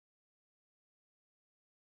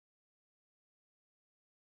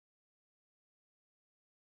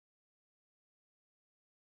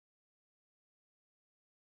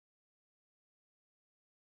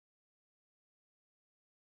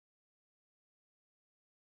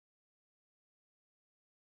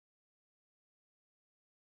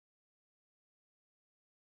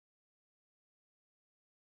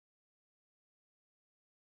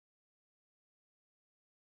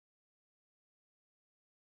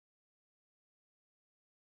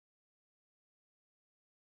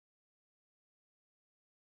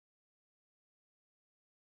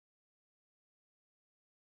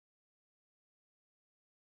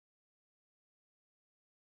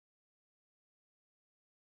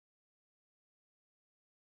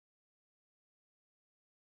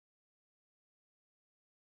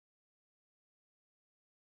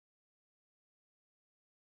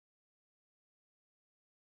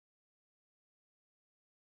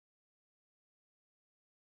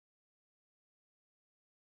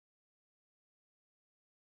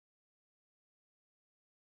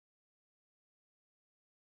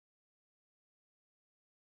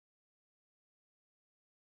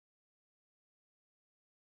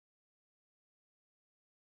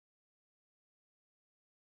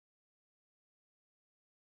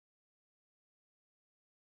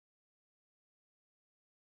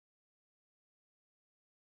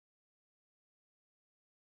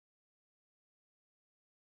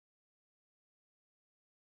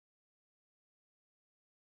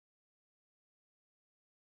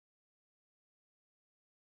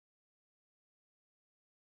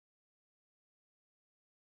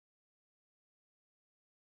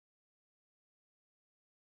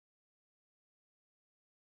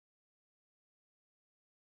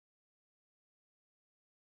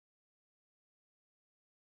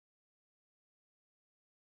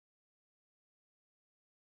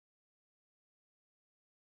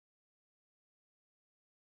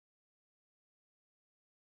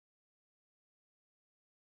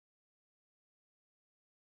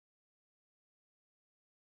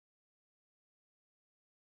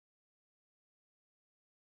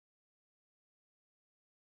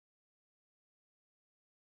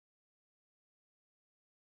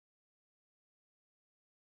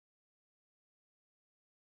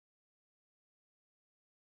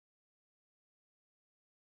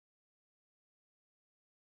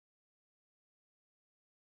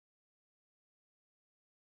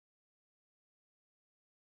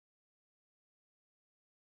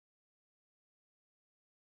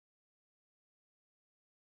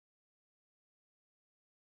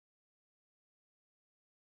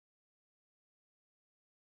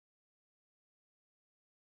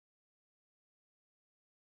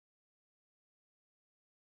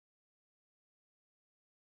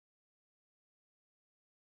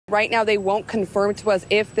Right now, they won't confirm to us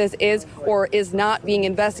if this is or is not being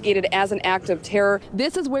investigated as an act of terror.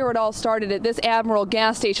 This is where it all started at this Admiral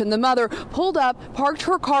gas station. The mother pulled up, parked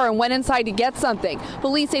her car, and went inside to get something.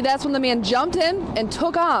 Police say that's when the man jumped in and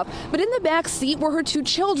took off. But in the back seat were her two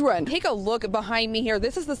children. Take a look behind me here.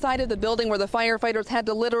 This is the side of the building where the firefighters had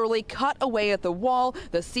to literally cut away at the wall,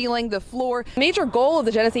 the ceiling, the floor. The major goal of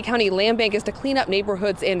the Genesee County Land Bank is to clean up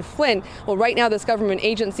neighborhoods in Flint. Well, right now, this government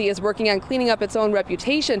agency is working on cleaning up its own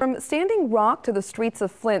reputation. From Standing Rock to the streets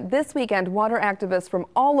of Flint, this weekend, water activists from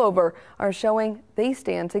all over are showing they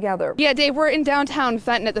stand together. Yeah, Dave, we're in downtown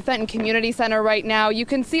Fenton at the Fenton Community Center right now. You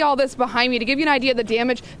can see all this behind me. To give you an idea of the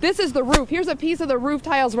damage, this is the roof. Here's a piece of the roof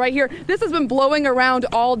tiles right here. This has been blowing around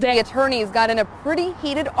all day. The attorneys got in a pretty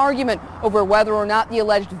heated argument over whether or not the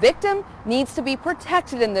alleged victim needs to be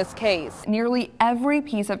protected in this case. Nearly every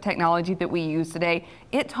piece of technology that we use today,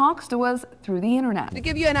 it talks to us through the internet. To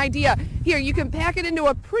give you an idea, here you can pack it into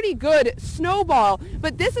a pretty good snowball,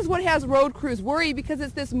 but this is what has road crews worried because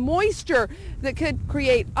it's this moisture that could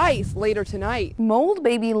create ice later tonight. Mold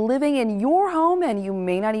may be living in your home and you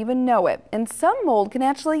may not even know it, and some mold can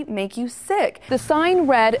actually make you sick. The sign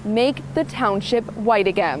read, "Make the township white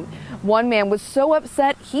again." One man was so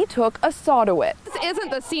upset he took a saw to it. This isn't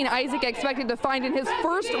the scene Isaac expected to find in his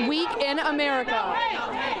first week in America.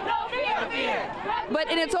 But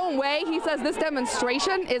in its own way, he says this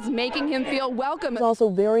demonstration is making him feel welcome. It's also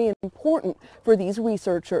very important for these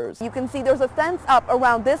researchers. You can see there's a fence up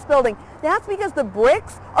around this building. That's because the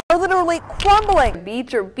bricks are literally crumbling.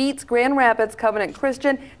 Beecher beats Grand Rapids Covenant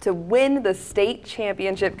Christian to win the state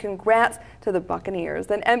championship. Congrats to the Buccaneers.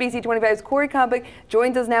 Then NBC25's Corey Kompick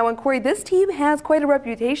joins us now. And Corey, this team has quite a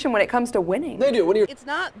reputation when it comes to winning. They do. It's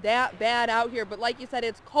not that bad out here, but like you said,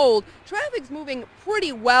 it's cold. Traffic's moving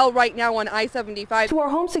pretty well right now on I-75. To our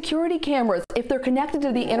home security cameras, if they're connected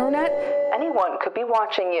to the internet, anyone could be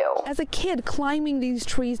watching you. As a kid climbing these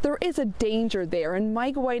trees, there is a danger there, and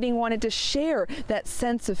Mike Whiting wanted to share that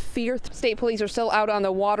sense of fear. State police are still out on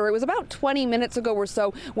the water. It was about 20 minutes ago or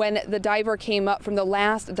so when the diver came up from the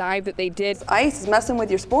last dive that they did. Ice is messing with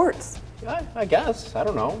your sports. I guess. I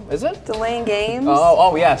don't know. Is it? Delaying games.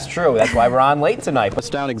 Oh, yes, true. That's why we're on late tonight.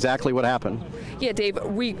 What's down exactly what happened? Yeah, Dave,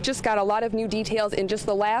 we just got a lot of new details in just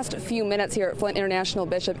the last few minutes here at Flint International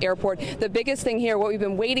Bishop Airport. The biggest thing here, what we've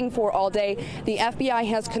been waiting for all day, the FBI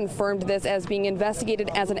has confirmed this as being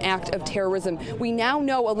investigated as an act of terrorism. We now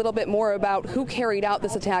know a little bit more about who carried out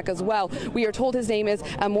this attack as well. We are told his name is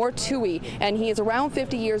Amor Tui, and he is around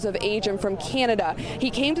 50 years of age and from Canada.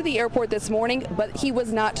 He came to the airport this morning, but he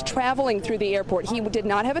was not traveling through the airport. He did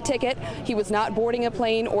not have a ticket. He was not boarding a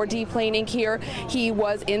plane or deplaning here. He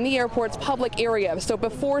was in the airport's public area, so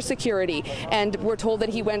before security, and we're told that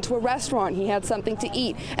he went to a restaurant. He had something to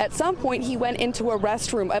eat. At some point, he went into a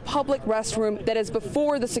restroom, a public restroom that is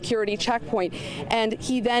before the security checkpoint, and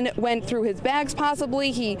he then went through his bags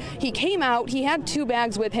possibly. He came out. He had 2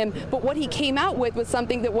 bags with him, but what he came out with was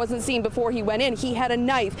something that wasn't seen before he went in. He had a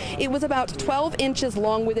knife. It was about 12 inches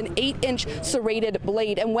long with an 8-inch serrated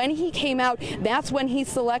blade, and when he came out, that's when he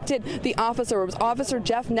selected the officer. It was Officer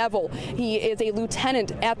Jeff Neville. He is a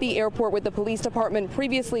lieutenant at the airport with the police department,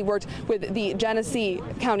 previously worked with the Genesee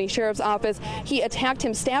County Sheriff's Office. He attacked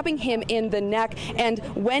him, stabbing him in the neck, and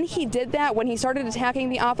when he did that, when he started attacking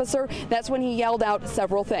the officer, that's when he yelled out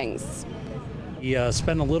several things. He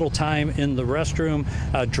spent a little time in the restroom,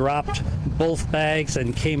 dropped both bags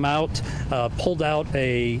and came out, pulled out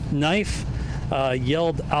a knife,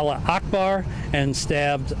 yelled Allah Akbar, and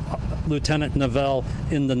stabbed Lieutenant Neville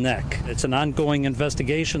in the neck. It's an ongoing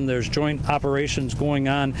investigation. There's joint operations going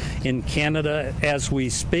on in Canada as we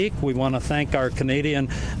speak. We want to thank our Canadian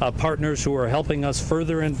partners who are helping us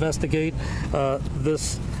further investigate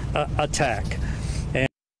this attack.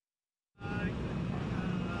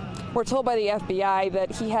 We're told by the FBI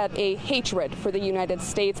that he had a hatred for the United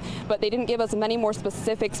States, but they didn't give us many more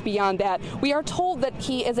specifics beyond that. We are told that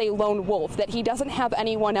he is a lone wolf, that he doesn't have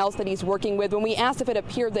anyone else that he's working with. When we asked if it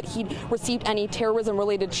appeared that he'd received any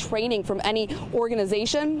terrorism-related training from any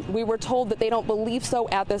organization, we were told that they don't believe so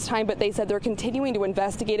at this time, but they said they're continuing to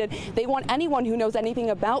investigate it. They want anyone who knows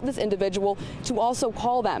anything about this individual to also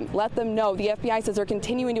call them, let them know. The FBI says they're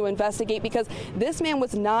continuing to investigate because this man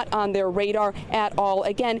was not on their radar at all.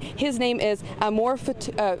 Again, his name is Amor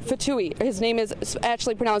Fatui. His name is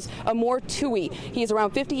actually pronounced Amor Tui. He is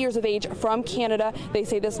around 50 years of age from Canada. They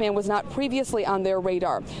say this man was not previously on their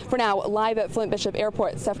radar. For now, live at Flint Bishop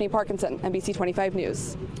Airport, Stephanie Parkinson, NBC25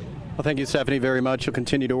 News. Well, thank you, Stephanie, very much. You'll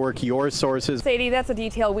continue to work your sources. Sadie, that's a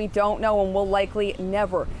detail we don't know and will likely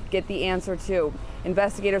never get the answer to.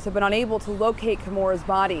 Investigators have been unable to locate Kimura's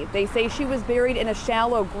body. They say she was buried in a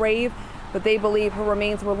shallow grave but they believe her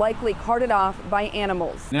remains were likely carted off by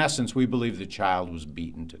animals. In essence, we believe the child was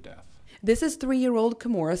beaten to death. This is 3-year-old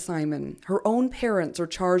Kimora Simon. Her own parents are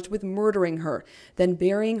charged with murdering her, then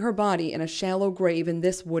burying her body in a shallow grave in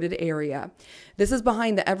this wooded area. This is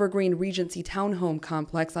behind the Evergreen Regency townhome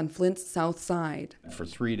complex on Flint's south side. For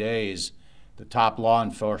 3 days, the top law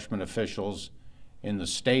enforcement officials in the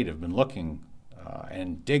state have been looking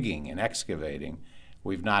and digging and excavating.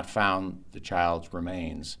 We've not found the child's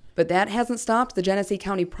remains. But that hasn't stopped the Genesee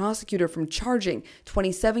County prosecutor from charging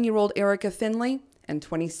 27-year-old Erica Finley and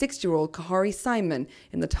 26-year-old Kahari Simon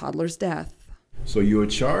in the toddler's death. So you were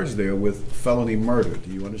charged there with felony murder.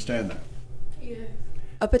 Do you understand that? Yes.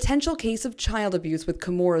 A potential case of child abuse with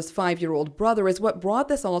Kimora's 5-year-old brother is what brought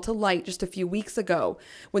this all to light just a few weeks ago.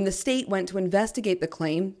 When the state went to investigate the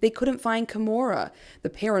claim, they couldn't find Kimora.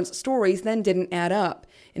 The parents' stories then didn't add up.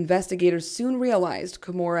 Investigators soon realized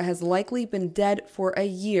Kimora has likely been dead for a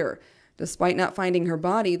year. Despite not finding her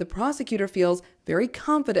body, the prosecutor feels very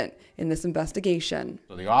confident in this investigation.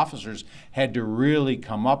 So the officers had to really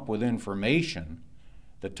come up with information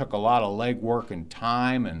that took a lot of legwork and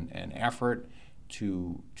time and effort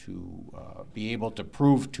to be able to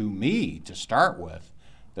prove to me, to start with,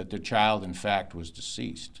 that the child in fact was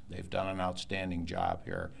deceased. They've done an outstanding job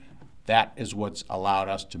here. That is what's allowed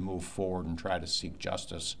us to move forward and try to seek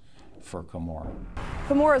justice for Kimora.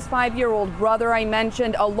 Kimora's 5-year-old brother I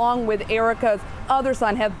mentioned, along with Erica's other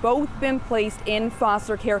son, have both been placed in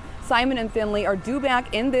foster care. Simon and Finley are due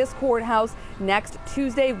back in this courthouse next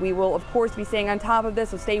Tuesday. We will, of course, be staying on top of this,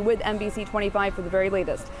 so stay with NBC25 for the very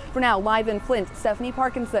latest. For now, live in Flint, Stephanie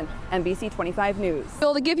Parkinson, NBC25 News.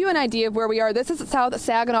 Bill, to give you an idea of where we are, this is South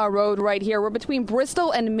Saginaw Road right here. We're between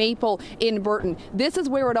Bristol and Maple in Burton. This is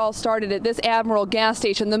where it all started at this Admiral gas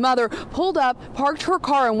station. The mother pulled up, parked her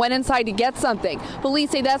car, and went inside to get something.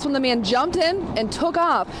 Police say that's when the man jumped in and took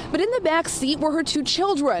off. But in the back seat were her 2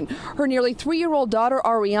 children, her nearly 3-year-old daughter,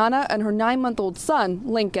 Ariana, and her 9-month-old son,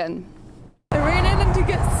 Lincoln. I ran in to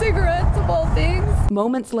get cigarettes, of all things.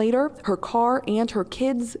 Moments later, her car and her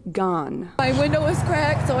kids gone. My window was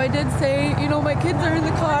cracked, so I did say, you know, my kids are in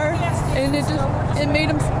the car, and it made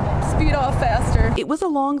them speed off faster. It was a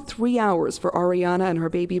long 3 hours for Ariana and her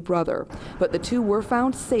baby brother, but the 2 were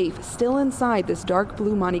found safe, still inside this dark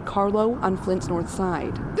blue Monte Carlo on Flint's north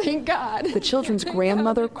side. Thank God. The children's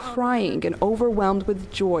grandmother crying and overwhelmed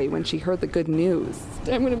with joy when she heard the good news.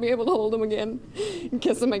 I'm going to be able to hold them again and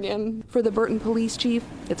kiss them again. For the Burton police chief,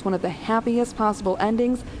 it's one of the happiest possible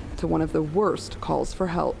endings to one of the worst calls for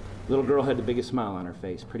help. Little girl had the biggest smile on her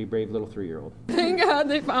face. Pretty brave little 3-year-old. Thank God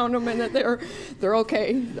they found them and that they're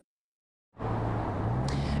okay.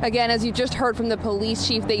 Again, as you just heard from the police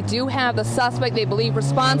chief, they do have the suspect they believe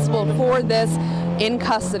responsible for this in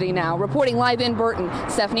custody now. Reporting live in Burton,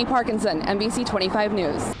 Stephanie Parkinson, NBC25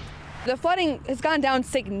 News. The flooding has gone down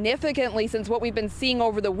significantly since what we've been seeing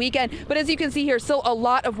over the weekend, but as you can see here, still a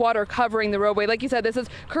lot of water covering the roadway. Like you said, this is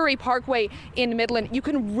Curry Parkway in Midland. You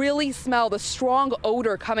can really smell the strong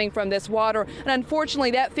odor coming from this water, and unfortunately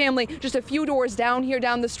that family just a few doors down here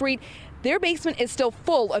down the street, their basement is still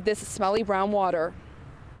full of this smelly brown water.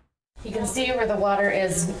 You can see where the water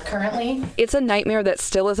is currently. It's a nightmare that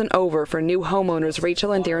still isn't over for new homeowners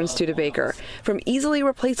Rachel and Darren Studebaker. From easily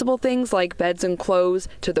replaceable things like beds and clothes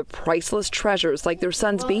to the priceless treasures like their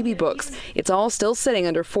son's baby books, it's all still sitting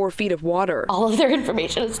under 4 feet of water. All of their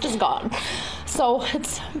information is just gone. So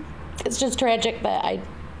it's just tragic that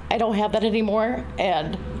I don't have that anymore,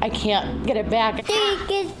 and I can't get it back.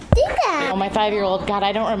 You know, my 5-year-old, God,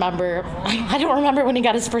 I don't remember when he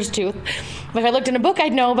got his first tooth. If I looked in a book,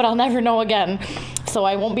 I'd know, but I'll never know again. So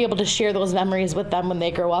I won't be able to share those memories with them when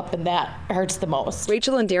they grow up, and that hurts the most.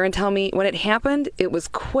 Rachel and Darren tell me when it happened, it was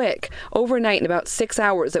quick. Overnight, in about 6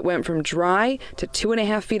 hours, it went from dry to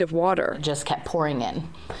 2.5 feet of water. It just kept pouring in.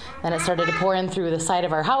 Then it started to pour in through the side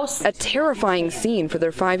of our house. A terrifying scene for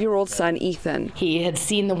their 5-year-old son, Ethan. He had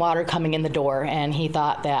seen the water coming in the door, and he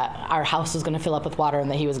thought that our house was going to fill up with water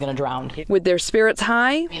and that he was going to drown. With their spirits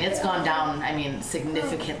high, It's gone down,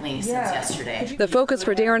 significantly since yesterday. The focus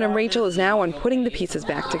for Darren and Rachel is now on putting the pieces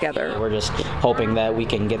back together. We're just hoping that we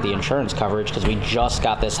can get the insurance coverage because we just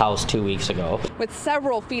got this house 2 weeks ago. With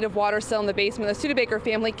several feet of water still in the basement, the Studebaker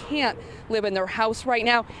family can't live in their house right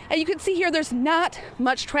now. And you can see here there's not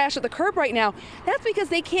much trash at the curb right now. That's because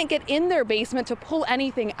they can't get in their basement to pull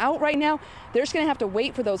anything out right now. They're just going to have to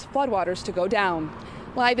wait for those floodwaters to go down.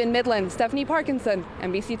 Live in Midland, Stephanie Parkinson,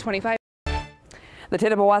 NBC25. The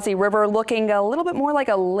Tittabawassee River looking a little bit more like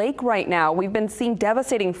a lake right now. We've been seeing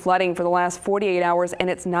devastating flooding for the last 48 hours, and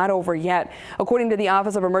it's not over yet. According to the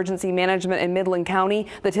Office of Emergency Management in Midland County,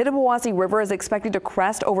 the Tittabawassee River is expected to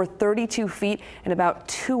crest over 32 feet in about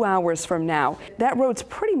 2 hours from now. That road's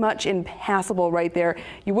pretty much impassable right there.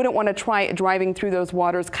 You wouldn't want to try driving through those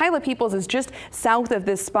waters. Kyla Peoples is just south of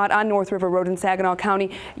this spot on North River Road in Saginaw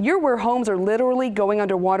County. You're where homes are literally going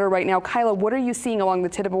underwater right now. Kyla, what are you seeing along the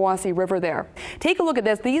Tittabawassee River there? Take a look at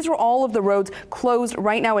this. These are all of the roads closed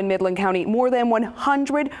right now in Midland County. More than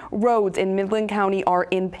 100 roads in Midland County are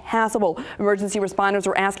impassable. Emergency responders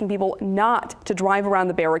are asking people not to drive around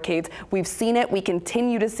the barricades. We've seen it. We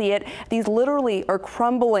continue to see it. These literally are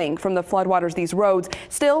crumbling from the floodwaters, these roads.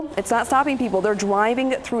 Still, it's not stopping people. They're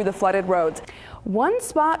driving through the flooded roads. One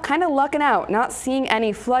spot kind of lucking out, not seeing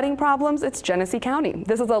any flooding problems. It's Genesee County.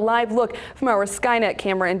 This is a live look from our Skynet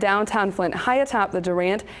camera in downtown Flint, high atop the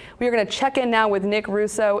Durant. We are going to check in now with Nick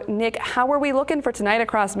Russo. Nick, how are we looking for tonight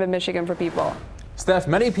across mid-Michigan for people? Steph,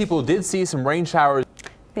 many people did see some rain showers.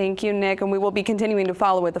 Thank you, Nick, and we will be continuing to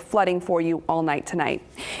follow with the flooding for you all night tonight.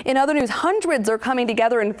 In other news, hundreds are coming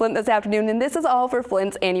together in Flint this afternoon, and this is all for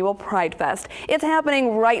Flint's annual Pride Fest. It's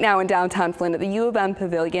happening right now in downtown Flint at the U of M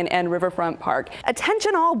Pavilion and Riverfront Park.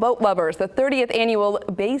 Attention all boat lovers, the 30th annual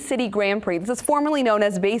Bay City Grand Prix. This is formerly known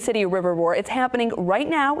as Bay City River Roar. It's happening right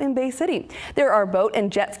now in Bay City. There are boat and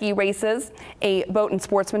jet ski races, a boat and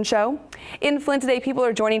sportsman show. In Flint today, people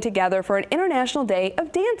are joining together for an International Day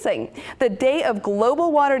of Dancing. The Day of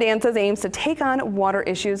Global Water Dances aims to take on water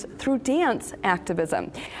issues through dance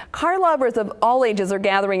activism. Car lovers of all ages are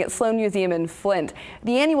gathering at Sloan Museum in Flint.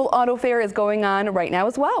 The annual auto fair is going on right now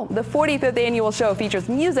as well. The 45th annual show features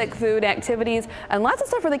music, food, activities, and lots of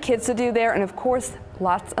stuff for the kids to do there, and of course,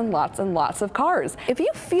 lots and lots and lots of cars. If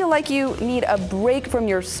you feel like you need a break from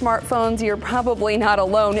your smartphones, you're probably not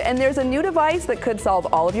alone, and there's a new device that could solve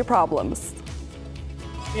all of your problems.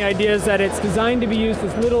 The idea is that it's designed to be used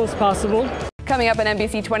as little as possible. Coming up on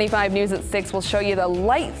NBC25 News at 6, we'll show you the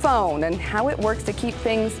light phone and how it works to keep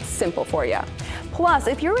things simple for you. Plus,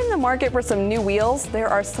 if you're in the market for some new wheels, there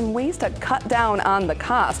are some ways to cut down on the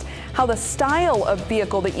cost. How the style of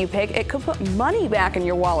vehicle that you pick, it could put money back in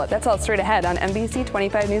your wallet. That's all straight ahead on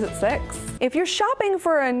NBC25 News at 6. If you're shopping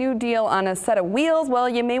for a new deal on a set of wheels, well,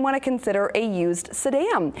 you may want to consider a used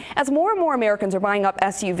sedan. As more and more Americans are buying up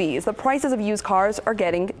SUVs, the prices of used cars are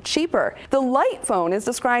getting cheaper. The Light Phone is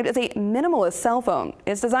described as a minimalist cell phone.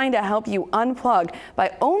 It's designed to help you unplug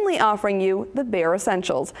by only offering you the bare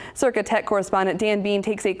essentials. Circa Tech correspondent Dan Bean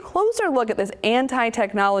takes a closer look at this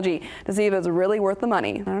anti-technology to see if it's really worth the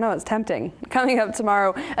money. I don't know, it's tempting. Coming up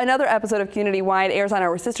tomorrow, another episode of Community Wide airs on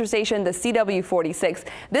our sister station, the CW46.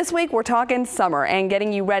 This week, we're talking summer and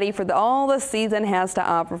getting you ready for all the season has to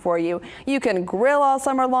offer for you. You can grill all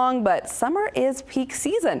summer long, but summer is peak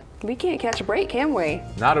season. We can't catch a break, can we?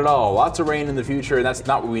 Not at all. Lots of rain in the future, and that's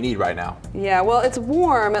not what we need right now. Yeah, well, it's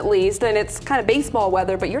warm at least, and it's kind of baseball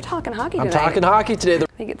weather, but you're talking hockey today. I'm talking hockey today.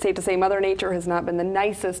 I think it's safe to say Mother Nature has not been the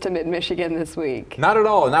nicest to mid-Michigan this week. Not at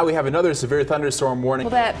all. And now we have another severe thunderstorm warning.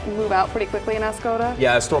 Will that move out pretty quickly in Escoda?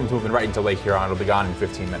 Yeah, the storm's moving right into Lake Huron. It'll be gone in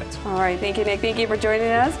 15 minutes. All right, thank you, Nick. Thank you for joining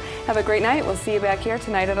us. Have a great night. We'll see you back here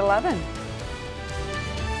tonight at 11.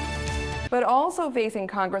 But also facing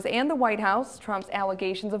Congress and the White House, Trump's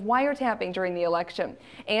allegations of wiretapping during the election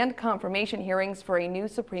and confirmation hearings for a new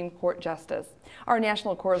Supreme Court justice. Our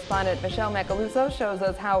national correspondent Michelle Macaluso shows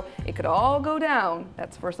us how it could all go down.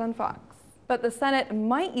 That's first on Fox. But the Senate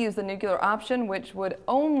might use the nuclear option, which would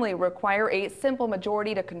only require a simple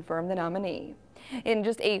majority to confirm the nominee. In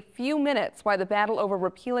just a few minutes, why the battle over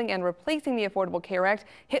repealing and replacing the Affordable Care Act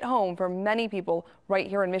hit home for many people right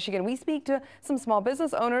here in Michigan. We speak to some small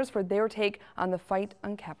business owners for their take on the fight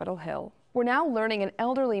on Capitol Hill. We're now learning an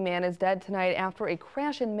elderly man is dead tonight after a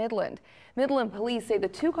crash in Midland. Midland police say the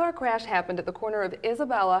two-car crash happened at the corner of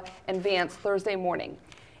Isabella and Vance Thursday morning.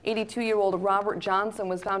 82-year-old Robert Johnson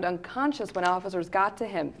was found unconscious when officers got to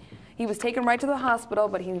him. He was taken right to the hospital,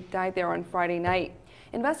 but he died there on Friday night.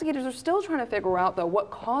 Investigators are still trying to figure out, though,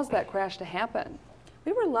 what caused that crash to happen.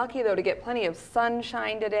 We were lucky, though, to get plenty of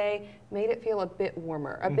sunshine today. Made it feel a bit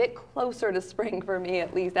warmer, a bit closer to spring for me,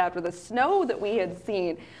 at least after the snow that we had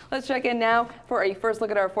seen. Let's check in now for a first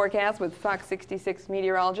look at our forecast with Fox 66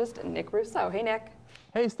 meteorologist Nick Russo. Hey, Nick.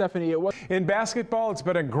 Hey, Stephanie. In basketball, it's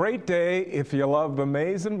been a great day if you love the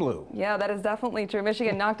maize and blue. Yeah, that is definitely true.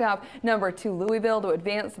 Michigan knocked off number 2 Louisville to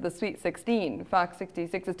advance to the Sweet 16. Fox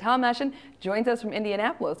 66's Tom Eschen joins us from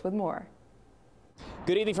Indianapolis with more. Good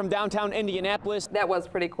Good evening from downtown Indianapolis. That was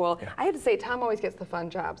pretty cool. Yeah. I have to say, Tom always gets the fun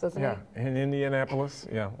jobs, doesn't he? Yeah, in Indianapolis,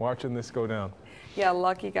 watching this go down. Yeah,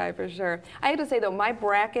 lucky guy for sure. I have to say, though, my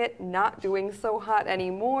bracket not doing so hot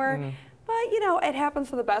anymore. But, you know, it happens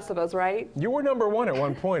to the best of us, right? You were #1 at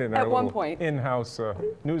one point in our in-house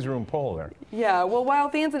newsroom poll there. Yeah, well, while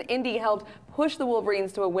fans in Indy helped push the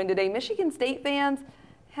Wolverines to a win today, Michigan State fans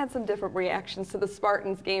had some different reactions to the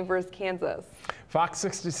Spartans game versus Kansas. Fox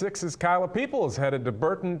 66's Kyla People is headed to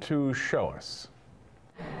Burton to show us.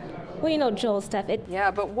 Well, you know, Joel, Steph, Yeah,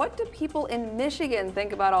 but what do people in Michigan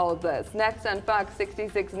think about all of this? Next on Fox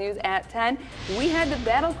 66 News at 10, we head to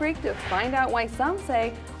Battle Creek to find out why some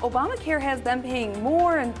say Obamacare has them paying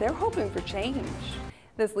more and they're hoping for change.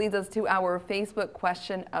 This leads us to our Facebook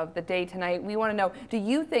question of the day tonight. We want to know, do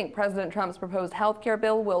you think President Trump's proposed health care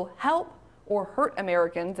bill will help or hurt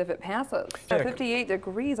Americans if it passes? At 58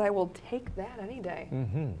 degrees, I will take that any day.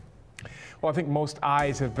 Well, I think most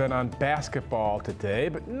eyes have been on basketball today,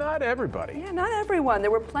 but not everybody. Yeah, not everyone.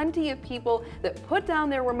 There were plenty of people that put down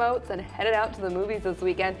their remotes and headed out to the movies this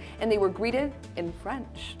weekend, and they were greeted in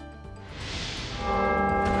French.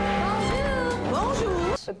 Bonjour.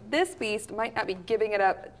 But this beast might not be giving it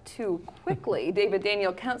up too quickly. David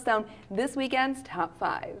Daniel counts down this weekend's top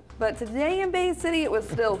 5. But today in Bay City, it was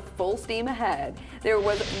still full steam ahead. There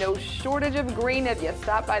was no shortage of green if you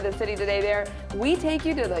stopped by the city today there. We take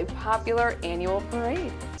you to the popular annual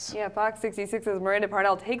parade. Yeah, Fox 66's Miranda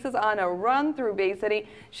Parnell takes us on a run through Bay City,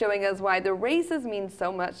 showing us why the races mean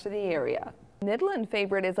so much to the area. Midland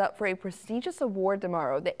favorite is up for a prestigious award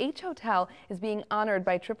tomorrow. The H Hotel is being honored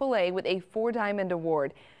by AAA with a 4-diamond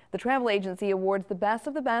award. The travel agency awards the best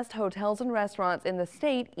of the best hotels and restaurants in the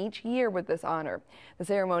state each year with this honor. The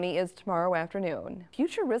ceremony is tomorrow afternoon.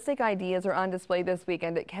 Futuristic ideas are on display this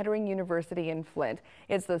weekend at Kettering University in Flint.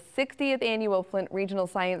 It's the 60th annual Flint Regional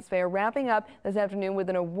Science Fair, wrapping up this afternoon with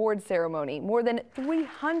an award ceremony. More than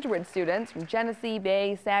 300 students from Genesee,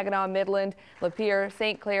 Bay, Saginaw, Midland, Lapeer,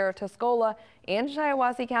 St. Clair, Tuscola, and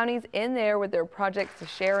Shiawassee counties in there with their projects to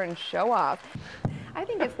share and show off. I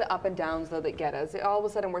think it's the up and downs, though, that get us. All of a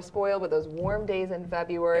sudden, we're spoiled with those warm days in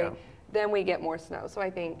February. Yeah. Then we get more snow. So I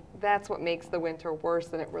think that's what makes the winter worse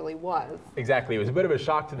than it really was. Exactly. It was a bit of a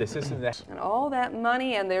shock to the system. And all that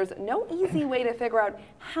money, and there's no easy way to figure out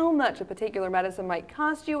how much a particular medicine might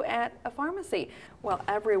cost you at a pharmacy. Well,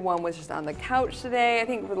 everyone was just on the couch today, I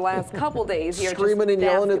think, for the last couple days here. Screaming and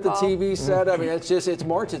yelling at the TV set. I mean, it's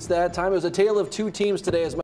March. It's that time. It was a tale of two teams today as